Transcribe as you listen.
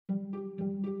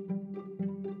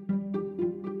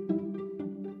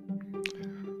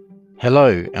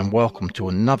Hello and welcome to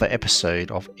another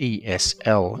episode of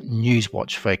ESL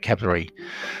Newswatch Vocabulary.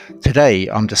 Today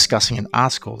I'm discussing an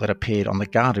article that appeared on the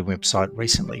Guardian website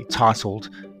recently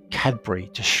titled Cadbury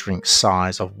to Shrink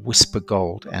Size of Whisper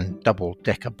Gold and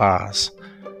Double-Decker Bars.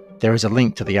 There is a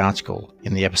link to the article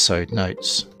in the episode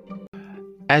notes.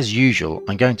 As usual,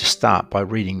 I'm going to start by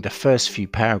reading the first few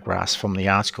paragraphs from the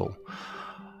article.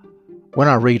 When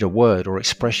I read a word or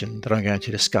expression that I'm going to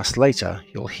discuss later,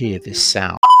 you'll hear this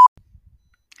sound.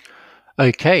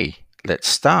 Okay, let's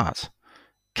start.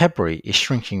 Cadbury is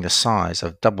shrinking the size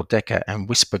of double-decker and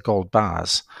Whisper Gold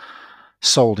bars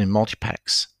sold in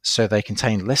multi-packs so they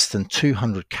contain less than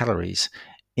 200 calories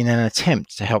in an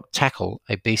attempt to help tackle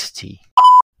obesity.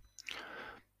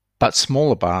 But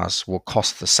smaller bars will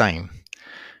cost the same.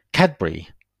 Cadbury,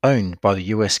 owned by the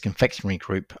US confectionery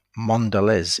group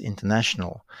Mondelez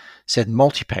International, said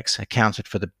multi-packs accounted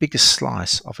for the biggest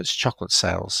slice of its chocolate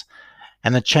sales,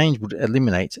 and the change would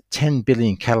eliminate 10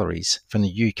 billion calories from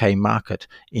the UK market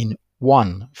in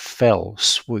one fell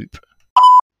swoop.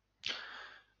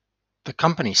 The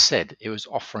company said it was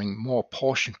offering more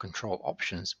portion control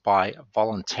options by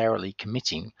voluntarily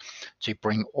committing to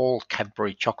bring all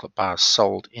Cadbury chocolate bars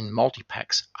sold in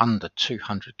multi-packs under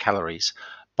 200 calories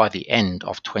by the end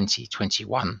of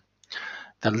 2021.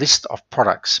 The list of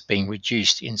products being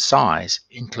reduced in size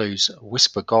includes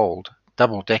Whisper Gold,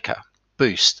 Double Decker,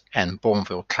 Boost and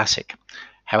Bournville Classic.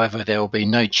 However, there will be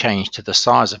no change to the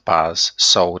size of bars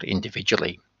sold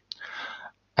individually.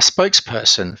 A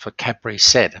spokesperson for Cadbury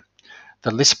said, "The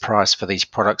list price for these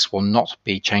products will not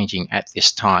be changing at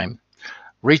this time.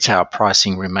 Retail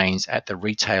pricing remains at the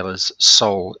retailer's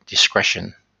sole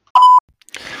discretion."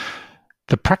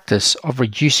 The practice of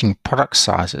reducing product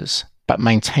sizes but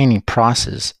maintaining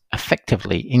prices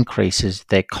effectively increases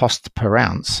their cost per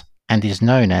ounce and is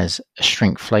known as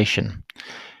shrinkflation.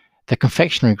 The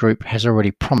confectionery group has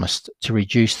already promised to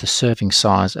reduce the serving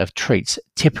size of treats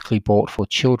typically bought for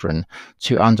children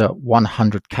to under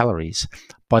 100 calories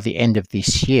by the end of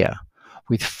this year,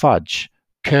 with fudge,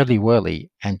 Curly Wurly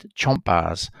and Chomp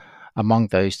bars among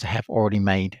those to have already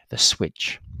made the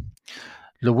switch.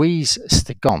 Louise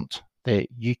Stegont, the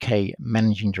UK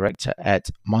Managing Director at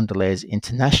Mondelez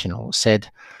International, said,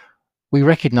 "We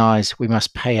recognise we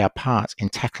must play our part in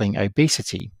tackling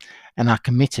obesity and are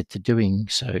committed to doing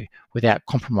so without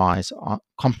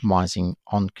compromising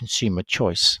on consumer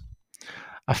choice.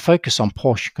 A focus on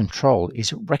portion control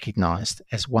is recognised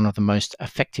as one of the most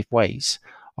effective ways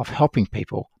of helping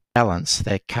people balance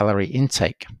their calorie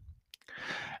intake."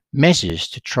 Measures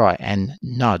to try and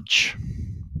nudge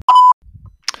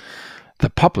the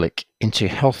public into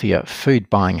healthier food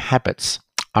buying habits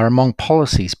are among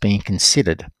policies being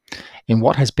considered in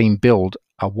what has been billed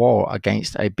a war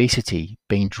against obesity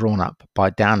being drawn up by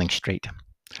Downing Street.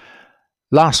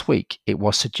 Last week, it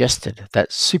was suggested that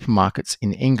supermarkets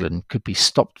in England could be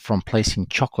stopped from placing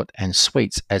chocolate and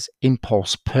sweets as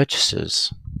impulse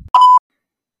purchases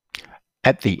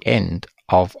at the end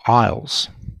of aisles.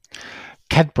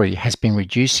 Cadbury has been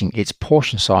reducing its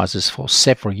portion sizes for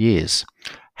several years,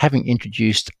 having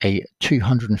introduced a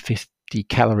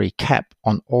 250-calorie cap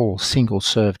on all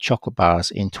single-serve chocolate bars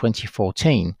in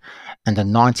 2014 and a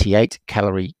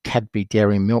 98-calorie Cadbury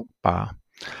Dairy Milk bar.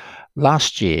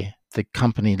 Last year, the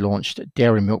company launched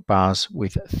dairy milk bars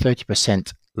with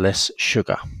 30% less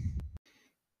sugar.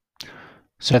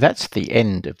 So that's the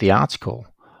end of the article.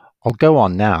 I'll go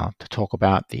on now to talk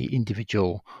about the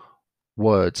individual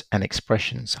words and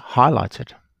expressions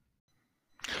highlighted.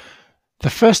 The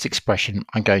first expression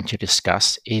I'm going to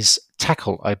discuss is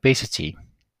tackle obesity.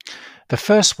 The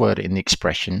first word in the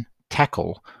expression,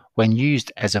 tackle, when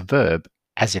used as a verb,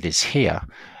 as it is here,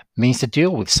 means to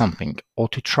deal with something or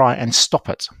to try and stop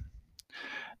it.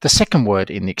 The second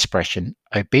word in the expression,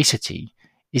 obesity,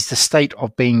 is the state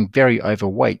of being very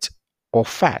overweight or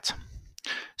fat.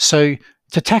 So,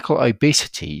 to tackle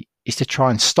obesity is to try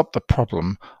and stop the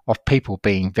problem of people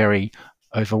being very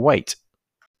overweight.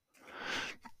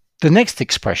 The next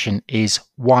expression is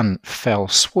one fell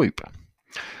swoop.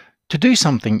 To do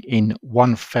something in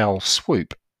one fell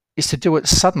swoop is to do it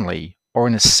suddenly or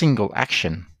in a single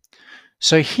action.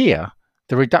 So here,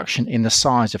 the reduction in the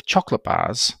size of chocolate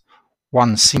bars,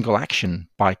 one single action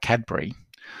by Cadbury,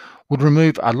 would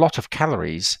remove a lot of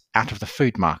calories out of the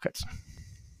food market.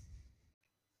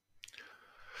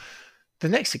 The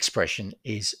next expression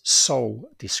is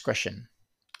sole discretion.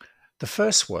 The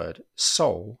first word,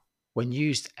 sole, when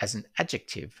used as an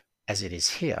adjective, as it is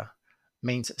here,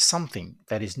 means something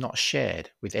that is not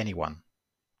shared with anyone.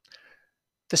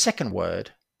 The second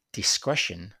word,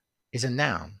 discretion, is a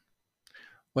noun.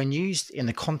 When used in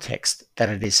the context that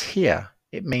it is here,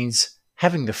 it means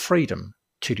having the freedom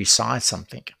to decide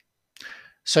something.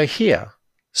 So here,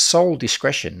 sole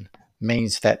discretion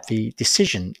means that the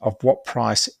decision of what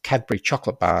price Cadbury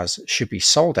chocolate bars should be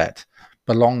sold at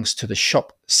belongs to the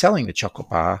shop selling the chocolate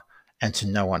bar and to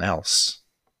no one else.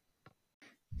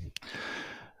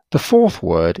 The fourth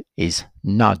word is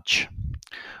nudge.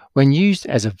 When used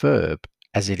as a verb,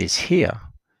 as it is here,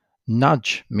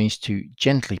 nudge means to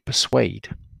gently persuade.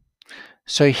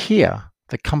 So here,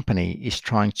 the company is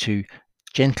trying to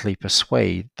gently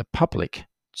persuade the public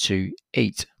to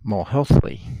eat more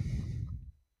healthily.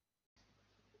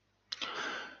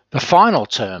 The final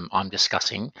term I'm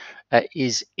discussing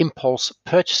is impulse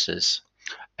purchases.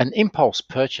 An impulse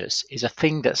purchase is a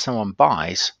thing that someone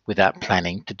buys without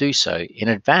planning to do so in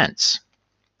advance.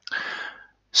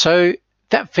 So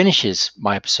that finishes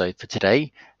my episode for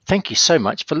today. Thank you so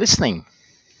much for listening.